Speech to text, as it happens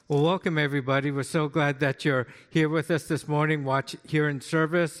Well, welcome everybody. We're so glad that you're here with us this morning, here in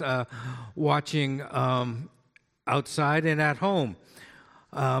service, watching outside and at home.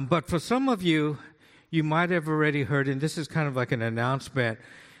 But for some of you, you might have already heard, and this is kind of like an announcement,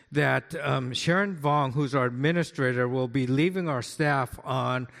 that Sharon Vong, who's our administrator, will be leaving our staff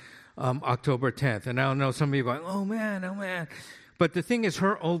on October 10th. And I know some of you are going, oh man. But the thing is,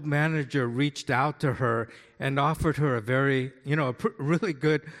 her old manager reached out to her and offered her a very, really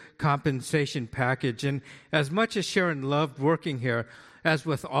good compensation package. And as much as Sharon loved working here, as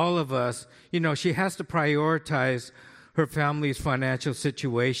with all of us, she has to prioritize her family's financial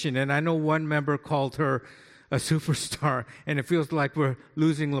situation. And I know one member called her a superstar, and it feels like we're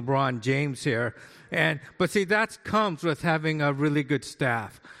losing LeBron James here. But see, that comes with having a really good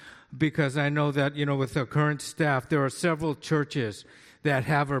staff. Because I know that, with the current staff, there are several churches that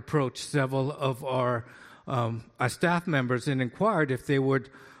have approached several of our staff members and inquired if they would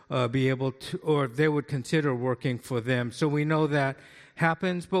be able to, or if they would consider working for them. So we know that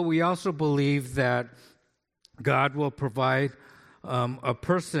happens, but we also believe that God will provide a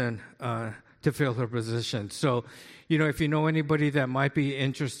person to fill her position. So, if you know anybody that might be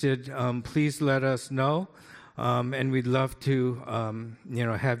interested, please let us know. And we'd love to,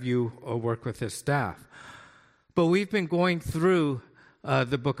 have you work with this staff. But we've been going through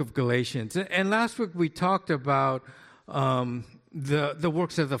the book of Galatians. And last week we talked about the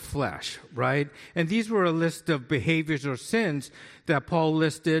works of the flesh, right? And these were a list of behaviors or sins that Paul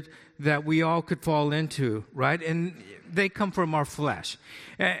listed that we all could fall into, right? And they come from our flesh.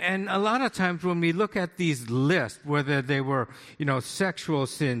 And a lot of times when we look at these lists, whether they were, sexual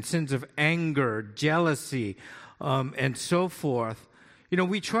sins, sins of anger, jealousy, and so forth,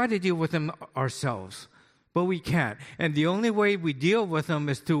 we try to deal with them ourselves, but we can't. And the only way we deal with them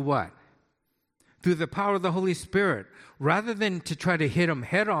is through what? Through the power of the Holy Spirit. Rather than to try to hit them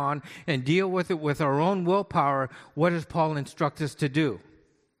head on and deal with it with our own willpower, what does Paul instruct us to do?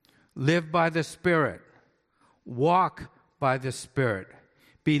 Live by the Spirit. Walk by the Spirit.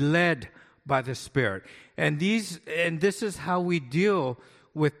 Be led by the Spirit. And this is how we deal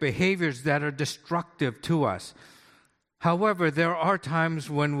with behaviors that are destructive to us. However, there are times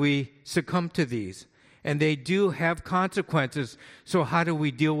when we succumb to these, and they do have consequences. So how do we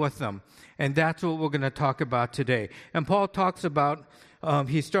deal with them? And that's what we're going to talk about today. And Paul talks about,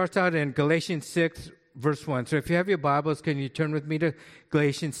 he starts out in Galatians 6, verse 1. So if you have your Bibles, can you turn with me to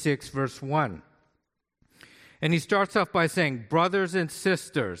Galatians 6, verse 1? And he starts off by saying, brothers and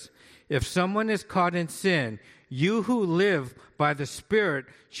sisters, if someone is caught in sin, you who live by the Spirit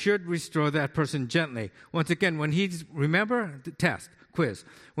should restore that person gently. Once again, remember the test, quiz.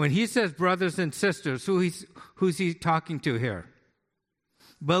 When he says brothers and sisters, who's he talking to here?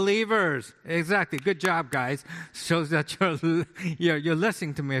 Believers. Exactly. Good job, guys. Shows that you're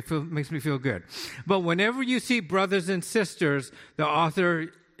listening to me. Makes me feel good. But whenever you see brothers and sisters, the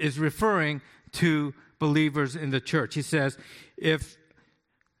author is referring to believers in the church. He says,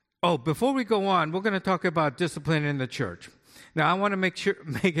 before we go on, we're going to talk about discipline in the church. Now, I want to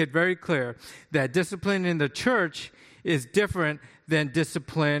make it very clear that discipline in the church is different than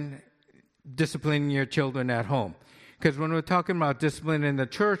disciplining your children at home. Because when we're talking about discipline in the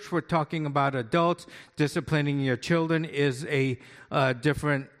church, we're talking about adults. Disciplining your children is a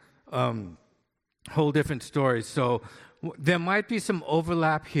different, whole different story. So there might be some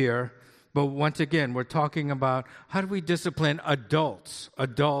overlap here. But once again, we're talking about how do we discipline adults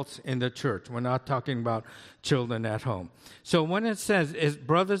in the church. We're not talking about children at home. So when it says, is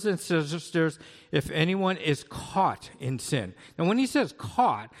brothers and sisters, if anyone is caught in sin. Now when he says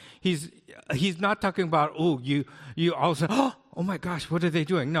caught, he's not talking about, you all say, oh my gosh, what are they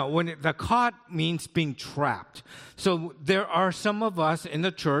doing? No, the caught means being trapped. So there are some of us in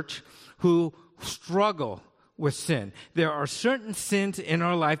the church who struggle with sin. There are certain sins in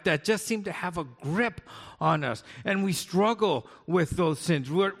our life that just seem to have a grip on us, and we struggle with those sins.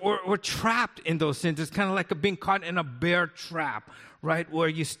 We're trapped in those sins. It's kind of like being caught in a bear trap, right? Where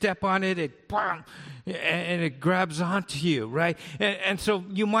you step on it, and it grabs onto you, right? And so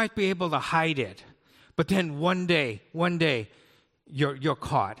you might be able to hide it, but then one day, you're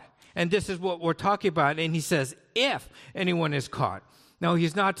caught. And this is what we're talking about. And he says, if anyone is caught. Now,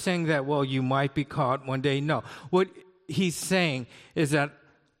 he's not saying that, you might be caught one day. No. What he's saying is that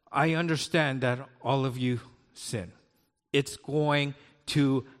I understand that all of you sin. It's going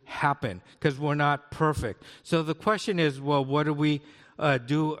to happen because we're not perfect. So the question is, what do we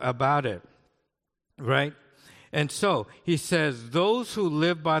do about it? Right? And so he says, those who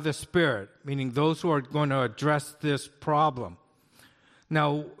live by the Spirit, meaning those who are going to address this problem.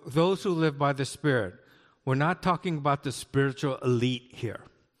 Now, those who live by the Spirit, we're not talking about the spiritual elite here.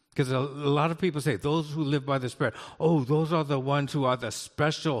 Because a lot of people say, those who live by the Spirit, oh, those are the ones who are the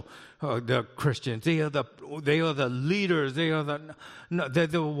special, the Christians. They are the leaders. They're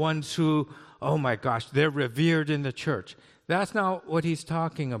the ones who, oh my gosh, they're revered in the church. That's not what he's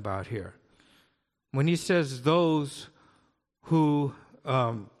talking about here. When he says those who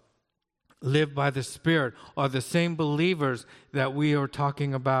live by the Spirit are the same believers that we were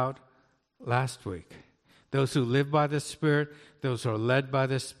talking about last week. Those who live by the Spirit, those who are led by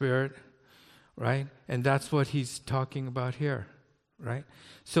the Spirit, right? And that's what he's talking about here, right?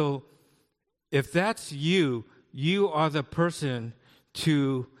 So if that's you, you are the person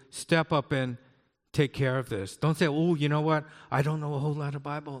to step up and take care of this. Don't say, oh, you know what? I don't know a whole lot of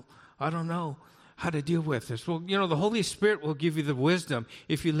Bible. I don't know how to deal with this. Well, the Holy Spirit will give you the wisdom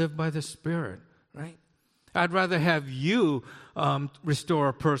if you live by the Spirit, right? I'd rather have you restore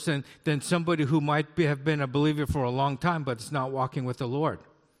a person than somebody who might have been a believer for a long time but is not walking with the Lord,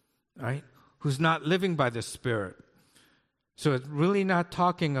 right? Who's not living by the Spirit. So it's really not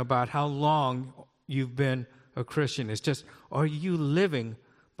talking about how long you've been a Christian. It's just, are you living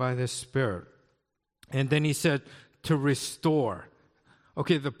by the Spirit? And then he said to restore.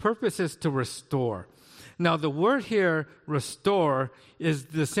 Okay, the purpose is to restore. Now, the word here, restore, is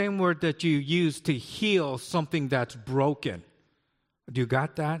the same word that you use to heal something that's broken. Do you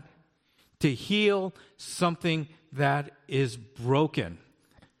got that? To heal something that is broken.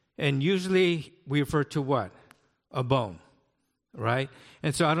 And usually we refer to what? A bone, right?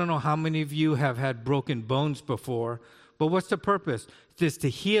 And so I don't know how many of you have had broken bones before, but what's the purpose? It's to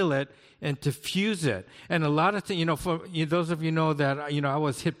heal it and to fuse it. And a lot of things, for those of you know that, I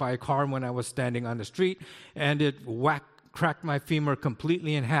was hit by a car when I was standing on the street, and it cracked my femur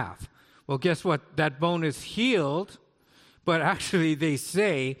completely in half. Well, guess what? That bone is healed, but actually they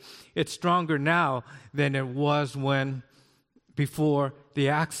say it's stronger now than it was before the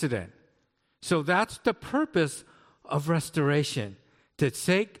accident. So that's the purpose of restoration, to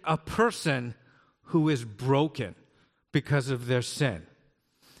take a person who is broken because of their sin,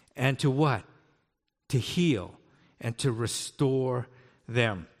 and to what? To heal and to restore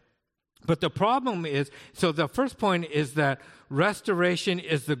them. But the problem is, so the first point is that restoration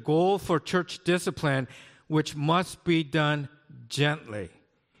is the goal for church discipline, which must be done gently.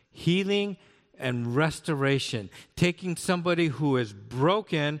 Healing and restoration, taking somebody who is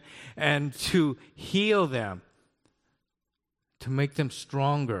broken and to heal them, to make them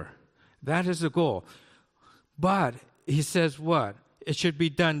stronger. That is the goal. But he says what? It should be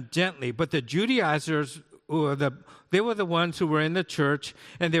done gently. But the Judaizers, they were the ones who were in the church,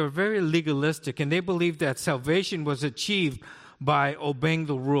 and they were very legalistic, and they believed that salvation was achieved by obeying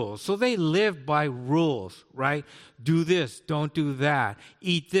the rules. So they lived by rules, right? Do this, don't do that.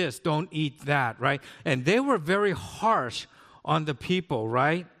 Eat this, don't eat that, right? And they were very harsh on the people,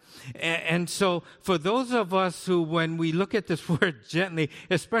 right? And so for those of us who, when we look at this word gently,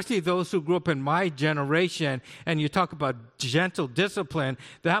 especially those who grew up in my generation, and you talk about gentle discipline,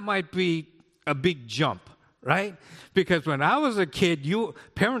 that might be a big jump, right? Because when I was a kid,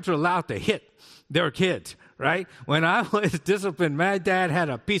 parents were allowed to hit their kids, right? When I was disciplined, my dad had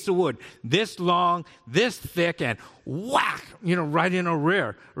a piece of wood this long, this thick, and whack, right in the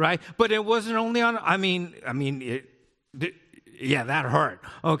rear, right? But it wasn't only on, yeah, that hurt,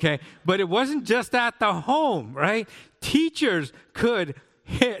 okay? But it wasn't just at the home, right? Teachers could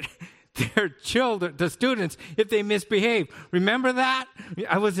hit their children, the students, if they misbehaved. Remember that?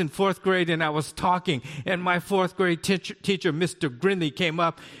 I was in fourth grade and I was talking, and my fourth grade teacher, Mr. Grinley, came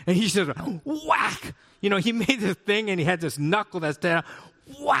up and he said, whack! He made this thing and he had this knuckle that's down,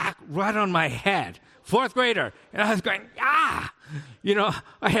 whack, right on my head. Fourth grader. And I was going, ah!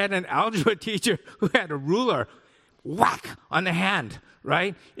 I had an algebra teacher who had a ruler, whack on the hand,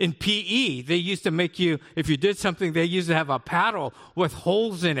 right? In PE, they used to make you, if you did something, they used to have a paddle with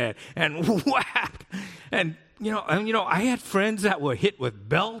holes in it and whack. And, I had friends that were hit with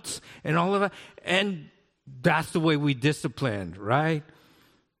belts and all of that. And that's the way we disciplined, right?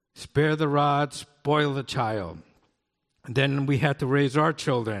 Spare the rod, spoil the child. And then we had to raise our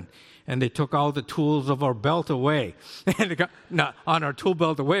children. And they took all the tools of our belt away. And they got, on our tool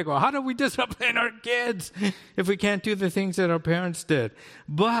belt away, how do we discipline our kids if we can't do the things that our parents did?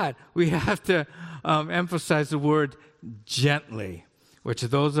 But we have to emphasize the word gently, which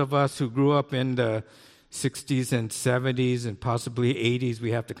those of us who grew up in the 60s and 70s and possibly 80s,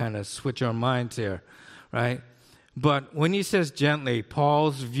 we have to kind of switch our minds here, right? But when he says gently,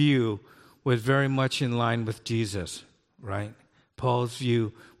 Paul's view was very much in line with Jesus, right? Paul's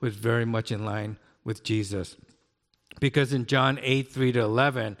view was very much in line with Jesus. Because in John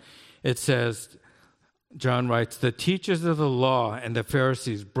 8:3-11, it says, John writes, the teachers of the law and the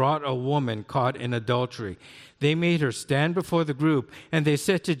Pharisees brought a woman caught in adultery. They made her stand before the group, and they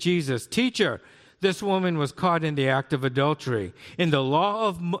said to Jesus, Teacher, this woman was caught in the act of adultery. In the law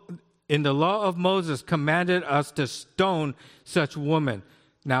of Moses commanded us to stone such woman.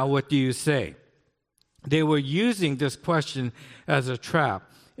 Now what do you say? They were using this question as a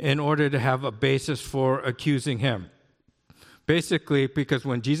trap in order to have a basis for accusing him. Basically, because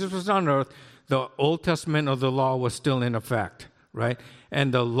when Jesus was on earth, the Old Testament of the law was still in effect, right?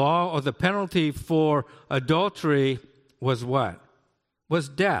 And the law or the penalty for adultery was what? Was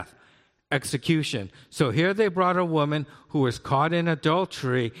death, execution. So here they brought a woman who was caught in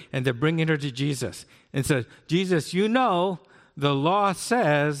adultery, and they're bringing her to Jesus. And said, Jesus, you know the law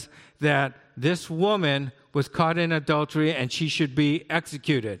says that this woman was caught in adultery and she should be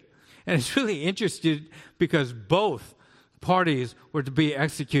executed. And it's really interesting because both parties were to be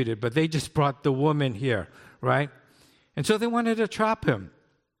executed, but they just brought the woman here, right? And so they wanted to trap him.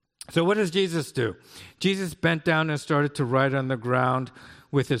 So what does Jesus do? Jesus bent down and started to write on the ground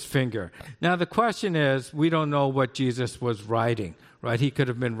with his finger. Now the question is, we don't know what Jesus was writing, right? He could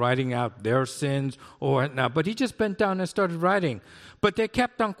have been writing out their sins or whatnot, but he just bent down and started writing. But they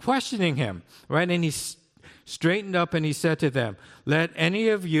kept on questioning him, right? And he straightened up and he said to them, let any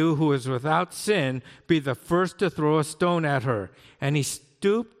of you who is without sin be the first to throw a stone at her. And he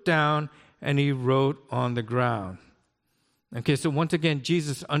stooped down and he wrote on the ground. Okay, so once again,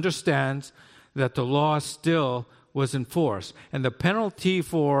 Jesus understands that the law still was in force. And the penalty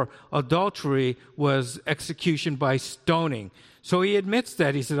for adultery was execution by stoning. So he admits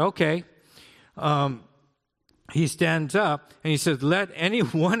that. He said, okay. He stands up and he says, let any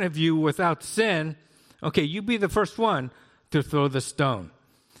one of you without sin, okay, you be the first one to throw the stone.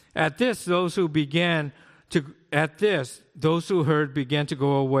 At this, those who heard began to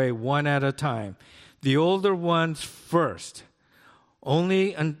go away one at a time. The older ones first.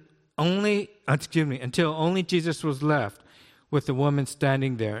 Until only Jesus was left with the woman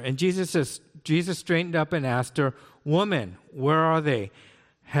standing there. And Jesus straightened up and asked her, Woman, where are they?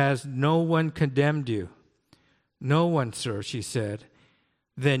 Has no one condemned you? No one, sir, she said.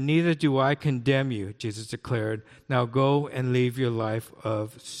 Then neither do I condemn you, Jesus declared. Now go and leave your life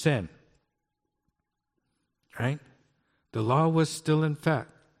of sin. Right? The law was still in effect.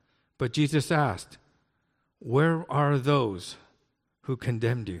 But Jesus asked, where are those who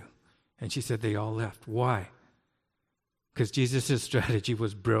condemned you? And she said, they all left. Why? Because Jesus' strategy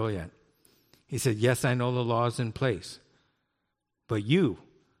was brilliant. He said, yes, I know the law is in place. But you,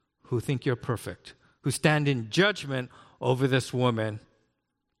 who think you're perfect, who stand in judgment over this woman,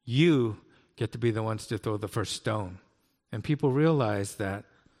 you get to be the ones to throw the first stone. And people realize that,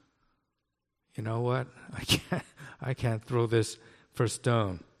 you know what? I can't throw this first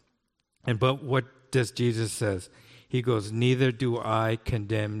stone. But what does Jesus says? He goes, neither do I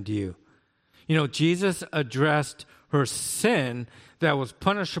condemn you. You know, Jesus addressed her sin that was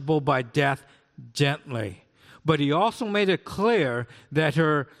punishable by death gently. But he also made it clear that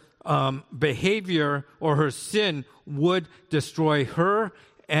her behavior or her sin would destroy her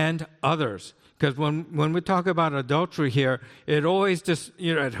and others. Because when we talk about adultery here, it always just,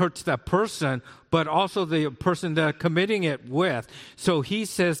 it hurts that person, but also the person they're committing it with. So he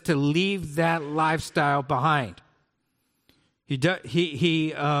says to leave that lifestyle behind. He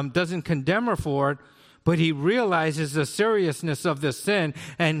doesn't condemn her for it, but he realizes the seriousness of the sin,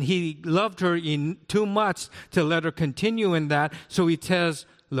 and he loved her too much to let her continue in that. So he says,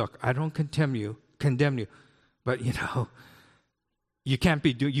 look, I don't condemn you, but you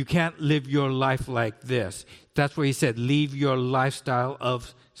can't live your life like this. That's why he said, leave your lifestyle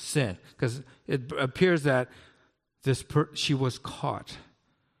of sin. Because it appears that she was caught.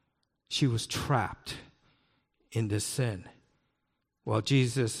 She was trapped in this sin. Well,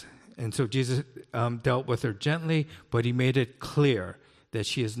 Jesus dealt with her gently, but he made it clear that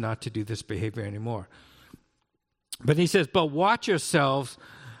she is not to do this behavior anymore. But he says, but watch yourselves,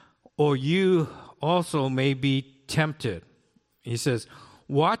 or you also may be tempted. He says,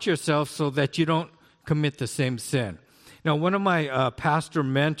 watch yourself so that you don't commit the same sin. Now, one of my pastor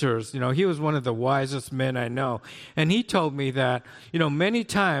mentors, he was one of the wisest men I know. And he told me that, many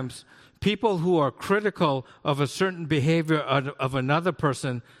times people who are critical of a certain behavior of another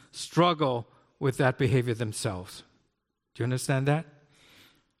person struggle with that behavior themselves. Do you understand that?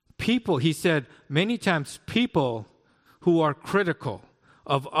 He said, many times people who are critical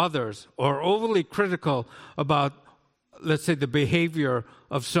of others or overly critical about, let's say, the behavior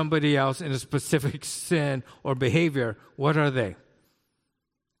of somebody else in a specific sin or behavior, what are they?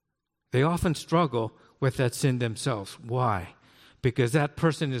 They often struggle with that sin themselves. Why? Because that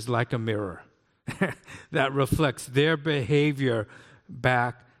person is like a mirror. that reflects their behavior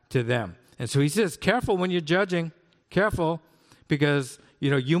back to them. And so he says, careful when you're judging, careful, because,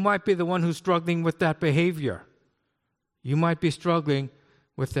 you might be the one who's struggling with that behavior. You might be struggling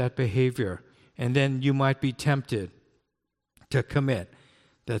with that behavior, and then you might be tempted to commit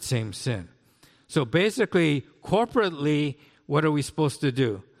that same sin. So basically, corporately, what are we supposed to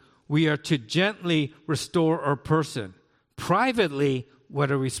do? We are to gently restore our person. Privately,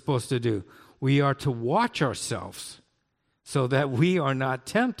 what are we supposed to do? We are to watch ourselves so that we are not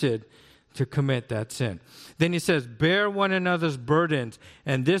tempted to commit that sin. Then he says, bear one another's burdens,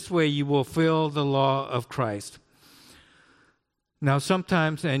 and this way you will fulfill the law of Christ. Now,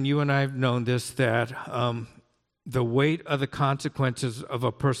 sometimes, and you and I have known this, that the weight of the consequences of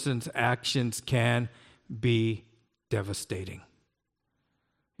a person's actions can be devastating.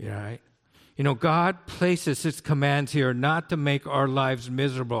 Right? God places his commands here not to make our lives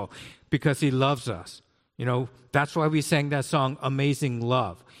miserable because he loves us. That's why we sang that song, Amazing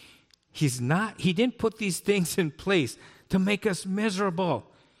Love. He didn't put these things in place to make us miserable.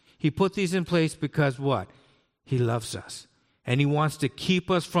 He put these in place because what? He loves us. And he wants to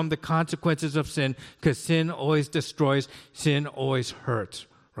keep us from the consequences of sin, because sin always destroys, sin always hurts,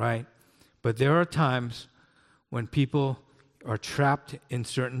 right? But there are times when people are trapped in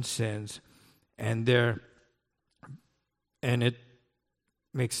certain sins, and it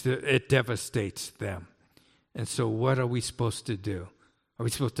devastates them. And so what are we supposed to do? Are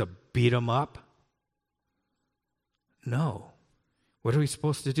we supposed to beat them up? No. What are we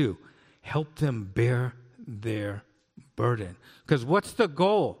supposed to do? Help them bear their burden. Because what's the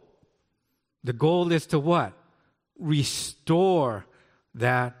goal? The goal is to what? Restore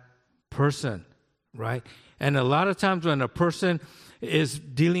that person, right? And a lot of times when a person is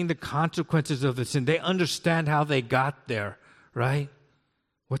dealing the consequences of the sin, they understand how they got there, right?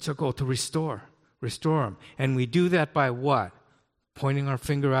 What's our goal? To restore them. And we do that by what? Pointing our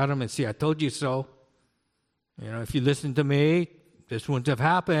finger at them and see, I told you so. If you listen to me, this wouldn't have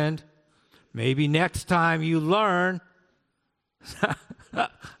happened. Maybe next time you learn.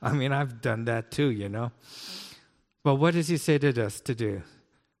 I've done that too, But what does he say to us to do?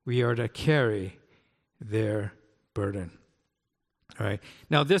 We are to carry their burden. All right.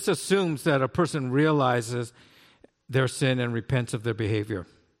 Now, this assumes that a person realizes their sin and repents of their behavior.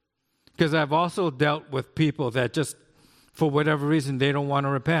 Because I've also dealt with people that just, for whatever reason, they don't want to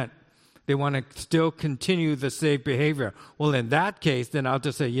repent. They want to still continue the same behavior. Well, in that case, then I'll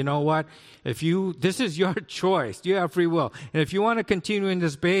just say, you know what? This is your choice. You have free will. And if you want to continue in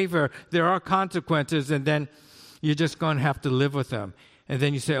this behavior, there are consequences, and then you're just going to have to live with them. And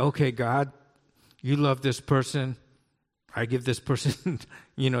then you say, okay, God, you love this person. I give this person,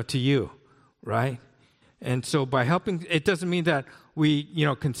 to you, right? And so by helping, it doesn't mean that we,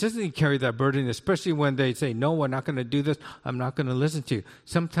 consistently carry that burden, especially when they say, no, we're not going to do this. I'm not going to listen to you.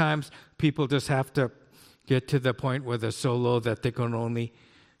 Sometimes people just have to get to the point where they're so low that they can only,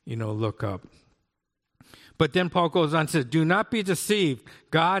 look up. But then Paul goes on to say, do not be deceived.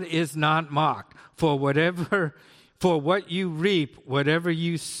 God is not mocked. For what you reap, whatever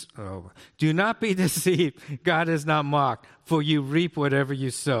you sow. Do not be deceived. God is not mocked. For you reap whatever you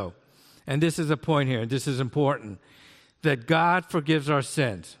sow. And this is a point here, and this is important, that God forgives our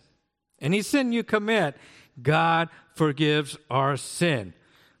sins. Any sin you commit, God forgives our sin,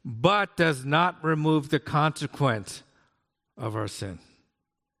 but does not remove the consequence of our sin.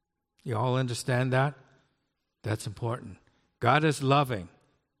 You all understand that? That's important. God is loving.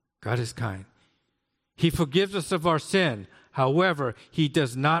 God is kind. He forgives us of our sin. However, he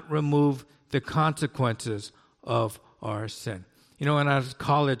does not remove the consequences of our sin. When I was in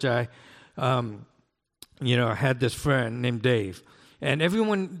college, I had this friend named Dave. And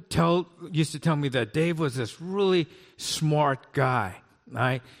everyone used to tell me that Dave was this really smart guy,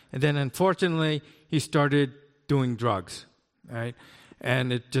 right? And then, unfortunately, he started doing drugs, right?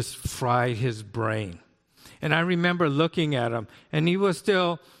 And it just fried his brain. And I remember looking at him, and he was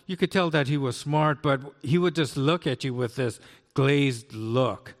still, you could tell that he was smart, but he would just look at you with this glazed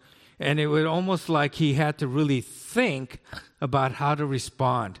look. And it was almost like he had to really think about how to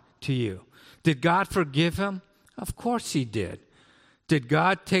respond to you. Did God forgive him? Of course he did. Did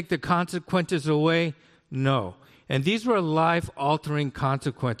God take the consequences away? No. And these were life-altering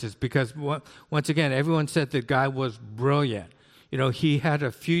consequences because, once again, everyone said the guy was brilliant. He had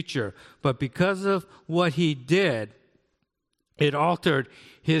a future. But because of what he did, it altered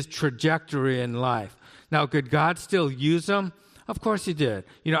his trajectory in life. Now, could God still use him? Of course he did.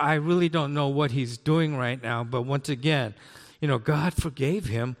 I really don't know what he's doing right now. But once again, God forgave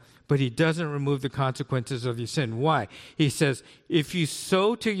him, but he doesn't remove the consequences of your sin. Why? He says, if you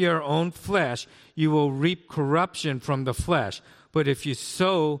sow to your own flesh, you will reap corruption from the flesh. But if you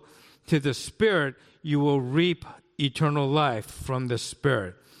sow to the Spirit, you will reap eternal life from the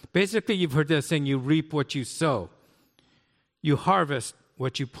Spirit. Basically, you've heard that saying, you reap what you sow. You harvest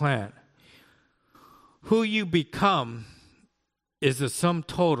what you plant. Who you become is the sum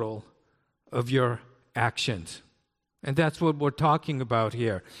total of your actions. And that's what we're talking about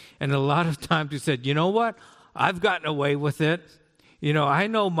here. And a lot of times we said, you know what? I've gotten away with it. I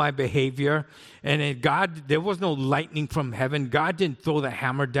know my behavior. And God, there was no lightning from heaven. God didn't throw the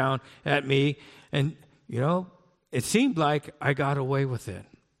hammer down at me. And, it seemed like I got away with it.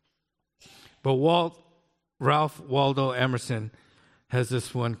 But Ralph Waldo Emerson has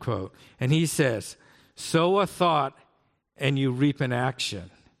this one quote. And he says, sow a thought and you reap an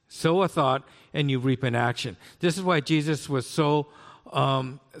action. Sow a thought and you reap an action. This is why Jesus was so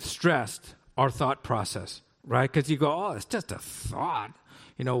stressed, our thought process, right? Because you go, oh, it's just a thought.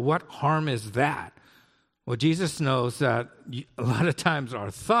 What harm is that? Well, Jesus knows that a lot of times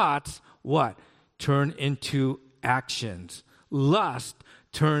our thoughts, turn into actions. Lust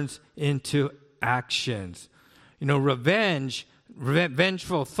turns into actions. Revengeful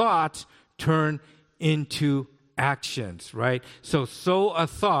thoughts turn into actions, right? So sow a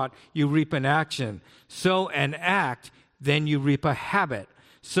thought, you reap an action. Sow an act, then you reap a habit.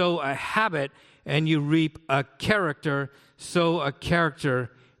 Sow a habit, and you reap a character. Sow a character,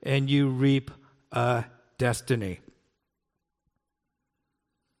 and you reap a destiny.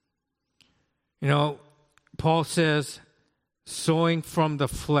 Paul says, sowing from the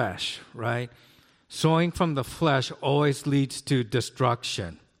flesh, right? Sowing from the flesh always leads to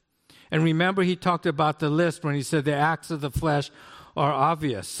destruction. And remember, he talked about the list when he said the acts of the flesh are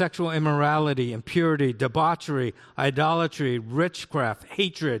obvious: sexual immorality, impurity, debauchery, idolatry, witchcraft,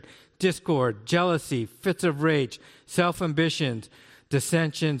 hatred, discord, jealousy, fits of rage, self-ambitions,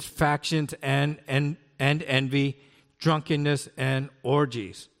 dissensions, factions, and envy, drunkenness, and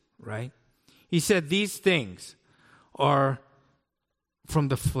orgies, right? He said these things are from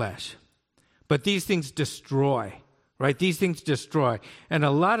the flesh, but these things destroy, right? These things destroy. And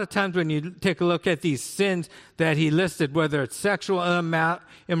a lot of times when you take a look at these sins that he listed, whether it's sexual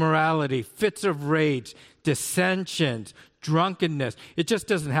immorality, fits of rage, dissensions, drunkenness, it just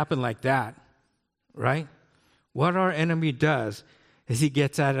doesn't happen like that, right? What our enemy does is he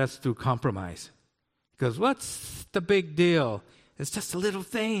gets at us through compromise. He goes, what's the big deal? It's just a little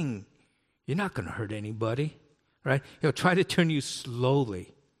thing. You're not going to hurt anybody, right? He'll try to turn you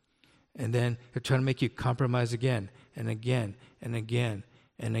slowly, and then he'll try to make you compromise again and again and again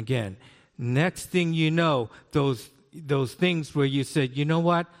and again. Next thing you know, those things where you said, you know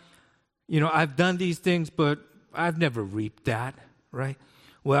what? I've done these things, but I've never reaped that, right?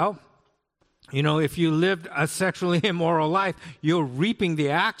 Well, if you lived a sexually immoral life, you're reaping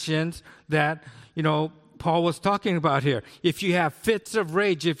the actions that, Paul was talking about here. If you have fits of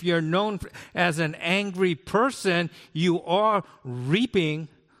rage, if you're known as an angry person, you are reaping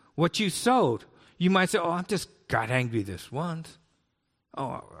what you sowed. You might say, oh, I just got angry this once.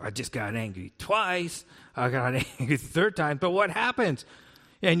 Oh, I just got angry twice. I got angry the third time. But what happens?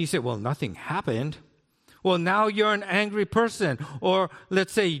 And you say, well, nothing happened. Well, now you're an angry person. Or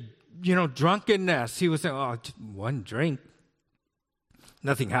let's say, drunkenness. He was saying, oh, one drink.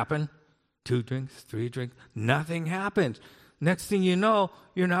 Nothing happened. 2 drinks, 3 drinks, nothing happens. Next thing you know,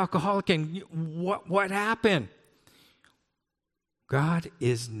 you're an alcoholic. And what happened? God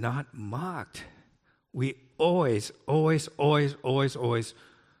is not mocked. We always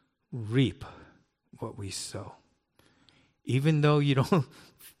reap what we sow, even though you don't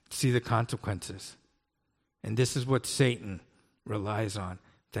see the consequences. And this is what Satan relies on,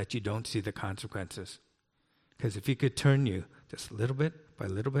 that you don't see the consequences. Because if he could turn you just a little bit, by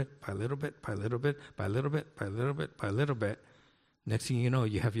little bit, by little bit, by little bit, by little bit, by little bit, by little bit, next thing you know,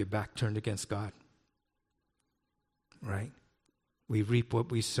 you have your back turned against God. Right? We reap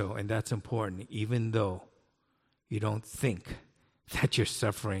what we sow, and that's important, even though you don't think that you're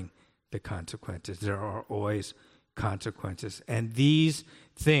suffering the consequences. There are always consequences. And these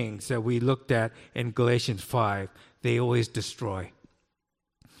things that we looked at in Galatians 5, they always destroy.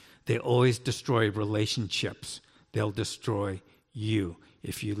 They always destroy relationships. They'll destroy you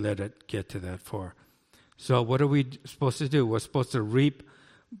if you let it get to that far. So what are we supposed to do? We're supposed to reap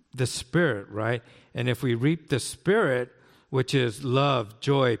the Spirit, right? And if we reap the Spirit, which is love,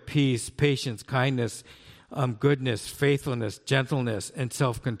 joy, peace, patience, kindness, goodness, faithfulness, gentleness, and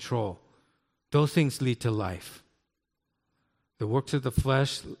self-control, those things lead to life. The works of the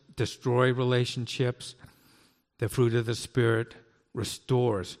flesh destroy relationships. The fruit of the Spirit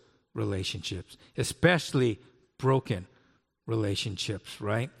restores relationships, especially broken relationships,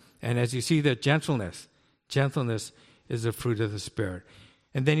 right? And as you see, that gentleness is the fruit of the Spirit.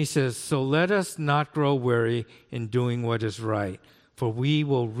 And then he says, so let us not grow weary in doing what is right, for we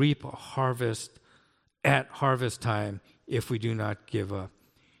will reap a harvest at harvest time if we do not give up.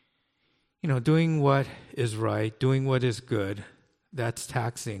 Doing what is right, doing what is good, that's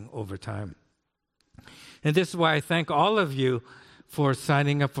taxing over time. And this is why I thank all of you for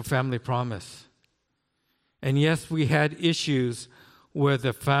signing up for Family Promise. And yes, we had issues where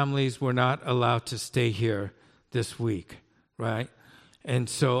the families were not allowed to stay here this week, right? And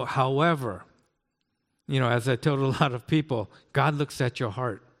so, however, as I told a lot of people, God looks at your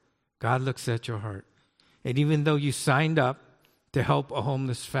heart. God looks at your heart. And even though you signed up to help a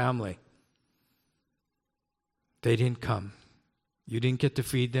homeless family, they didn't come. You didn't get to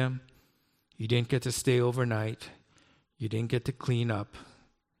feed them. You didn't get to stay overnight. You didn't get to clean up.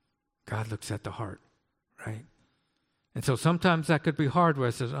 God looks at the heart, right? And so sometimes that could be hard where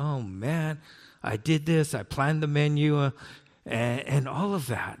it says, oh man, I did this, I planned the menu, and all of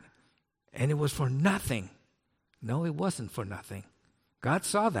that. And it was for nothing. No, it wasn't for nothing. God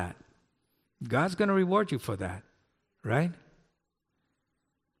saw that. God's going to reward you for that, right?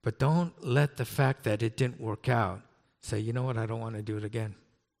 But don't let the fact that it didn't work out say, you know what, I don't want to do it again.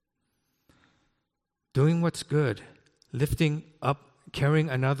 Doing what's good, lifting up, carrying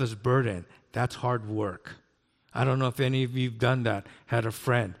another's burden, that's hard work. I don't know if any of you have done that, had a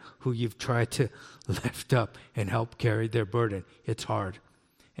friend who you've tried to lift up and help carry their burden. It's hard.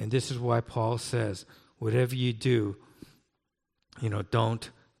 And this is why Paul says, whatever you do, don't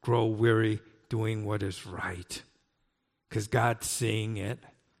grow weary doing what is right. Because God's seeing it.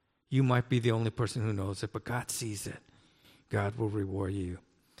 You might be the only person who knows it, but God sees it. God will reward you.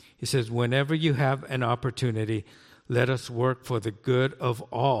 He says, whenever you have an opportunity, let us work for the good of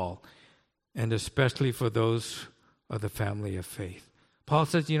all, and especially for those of the family of faith. Paul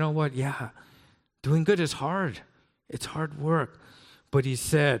says, you know what? Yeah, doing good is hard. It's hard work. But he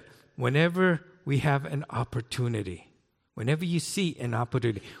said, whenever we have an opportunity, whenever you see an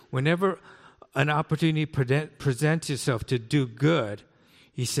opportunity, whenever an opportunity presents itself to do good,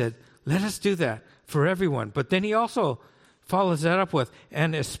 he said, let us do that for everyone. But then he also follows that up with,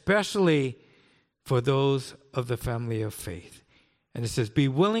 and especially for those of the family of faith. And it says, be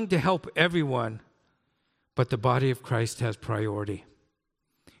willing to help everyone, but the body of Christ has priority.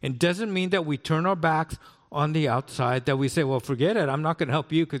 It doesn't mean that we turn our backs on the outside, that we say, well, forget it, I'm not going to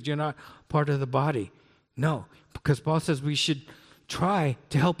help you because you're not part of the body. No, because Paul says we should try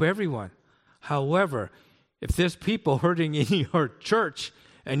to help everyone. However, if there's people hurting in your church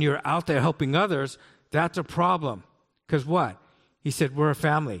and you're out there helping others, that's a problem. Because what? He said, we're a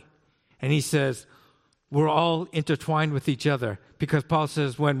family. And he says, we're all intertwined with each other. Because Paul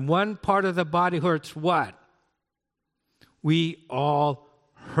says, when one part of the body hurts, what? We all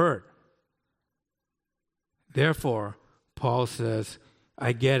hurt. Therefore, Paul says,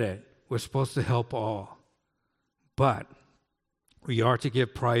 I get it. We're supposed to help all. But we are to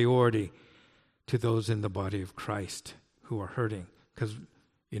give priority to those in the body of Christ who are hurting. Because,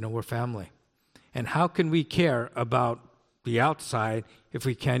 we're family. And how can we care about the outside if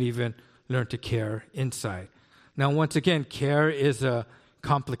we can't even learn to care inside? Now, once again, care is a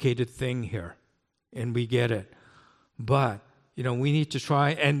complicated thing here, and we get it. But, we need to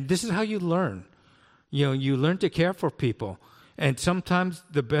try, and this is how you learn. You learn to care for people. And sometimes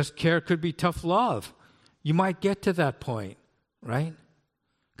the best care could be tough love. You might get to that point, right?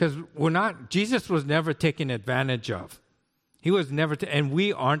 Because Jesus was never taken advantage of. He was never, and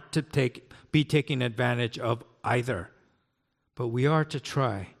we aren't to be taken advantage of either. But we are to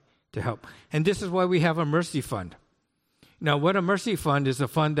try to help. And this is why we have a mercy fund. Now, what a mercy fund is, a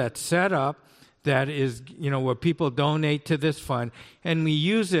fund that's set up that is, where people donate to this fund, and we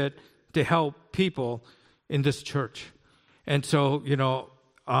use it to help people in this church. And so,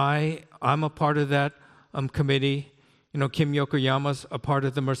 I'm a part of that committee. Kim Yokoyama's a part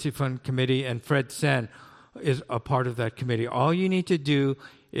of the Mercy Fund committee, and Fred Sen is a part of that committee. All you need to do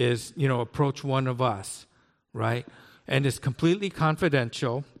is, approach one of us, right? And it's completely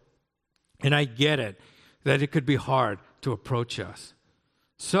confidential. And I get it, that it could be hard to approach us.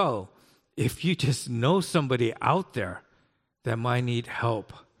 So, if you just know somebody out there that might need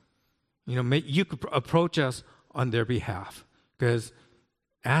help, you could approach us on their behalf, because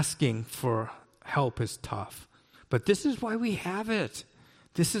asking for help is tough. But this is why we have it.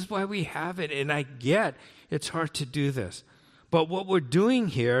 This is why we have it. And I get it's hard to do this. But what we're doing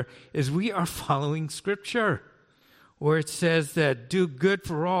here is we are following Scripture, where it says that do good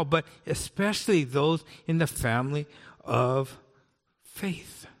for all, but especially those in the family of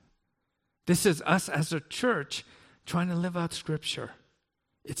faith. This is us as a church trying to live out Scripture.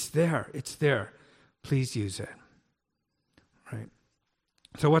 It's there. It's there. Please use it. Right?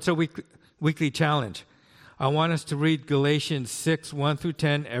 So what's our weekly challenge? I want us to read Galatians 6, 1 through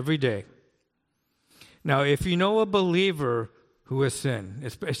 10 every day. Now, if you know a believer who has sinned,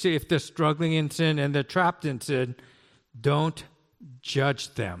 especially if they're struggling in sin and they're trapped in sin, don't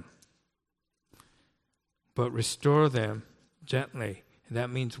judge them, but restore them gently. And that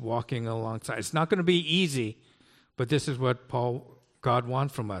means walking alongside. It's not going to be easy, but this is what God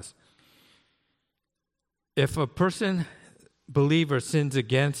wants from us. If a believer sins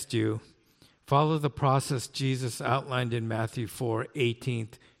against you, follow the process Jesus outlined in Matthew 4, 18,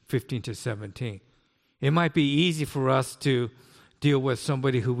 15 to 17. It might be easy for us to deal with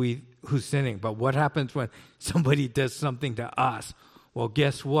somebody who's sinning, but what happens when somebody does something to us? Well,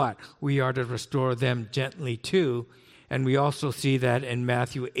 guess what? We are to restore them gently too, and we also see that in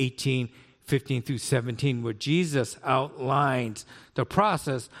Matthew 18, 15 through 17, where Jesus outlines the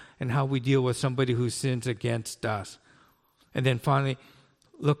process and how we deal with somebody who sins against us. And then finally,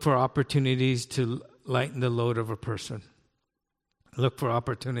 look for opportunities to lighten the load of a person. Look for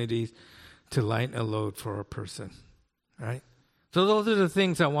opportunities to lighten a load for a person, right? So those are the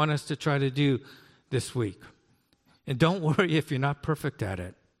things I want us to try to do this week. And don't worry if you're not perfect at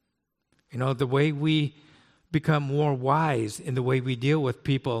it. You know, the way we become more wise in the way we deal with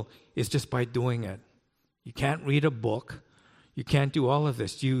people is just by doing it. You can't read a book. You can't do all of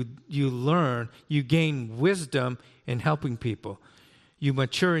this. You learn, you gain wisdom in helping people. You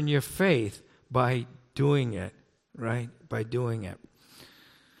mature in your faith by doing it, right? By doing it.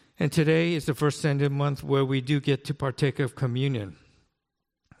 And today is the first Sunday of the month where we do get to partake of communion,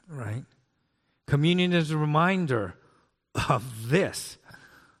 right? Communion is a reminder of this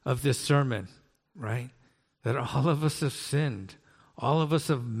sermon, right? That all of us have sinned. All of us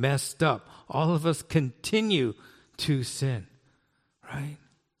have messed up. All of us continue to sin, right?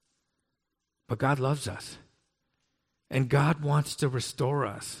 But God loves us. And God wants to restore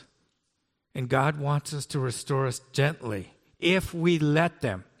us. And God wants us to restore us gently if we let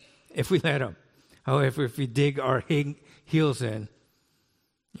them. If we let Him. However, if we dig our heels in,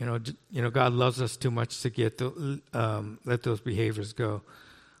 you know, God loves us too much to let those behaviors go.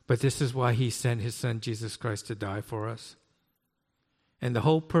 But this is why He sent His Son, Jesus Christ, to die for us. And the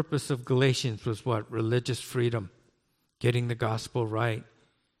whole purpose of Galatians was what? Religious freedom. Getting the gospel right.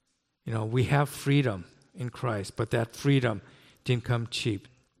 You know, we have freedom in Christ, but that freedom didn't come cheap.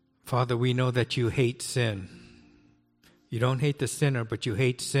 Father, we know that You hate sin. You don't hate the sinner, but You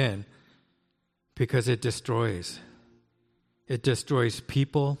hate sin because it destroys. It destroys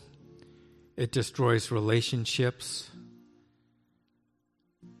people. It destroys relationships.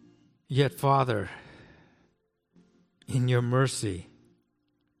 Yet, Father, in Your mercy,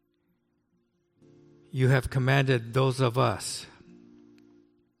 You have commanded those of us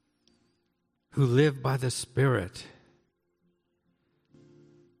who live by the Spirit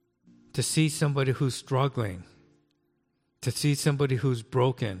to see somebody who's struggling, to see somebody who's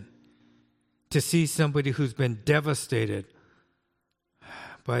broken, to see somebody who's been devastated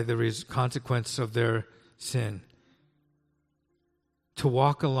by the consequence of their sin, to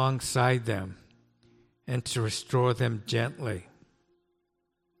walk alongside them and to restore them gently.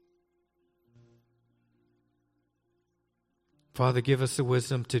 Father, give us the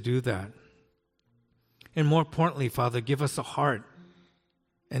wisdom to do that. And more importantly, Father, give us a heart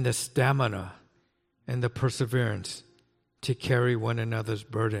and the stamina and the perseverance to carry one another's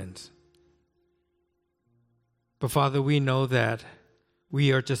burdens. But Father, we know that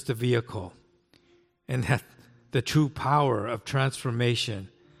we are just a vehicle, and that the true power of transformation,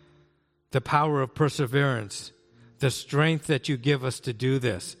 the power of perseverance, the strength that You give us to do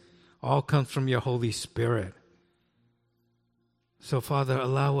this, all comes from Your Holy Spirit. So, Father,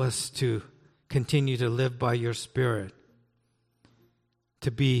 allow us to continue to live by Your Spirit, to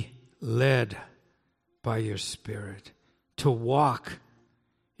be led by Your Spirit, to walk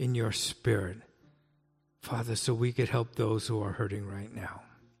in Your Spirit, Father, so we could help those who are hurting right now.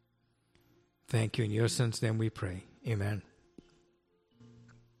 Thank You. In Your Son's name we pray. Amen.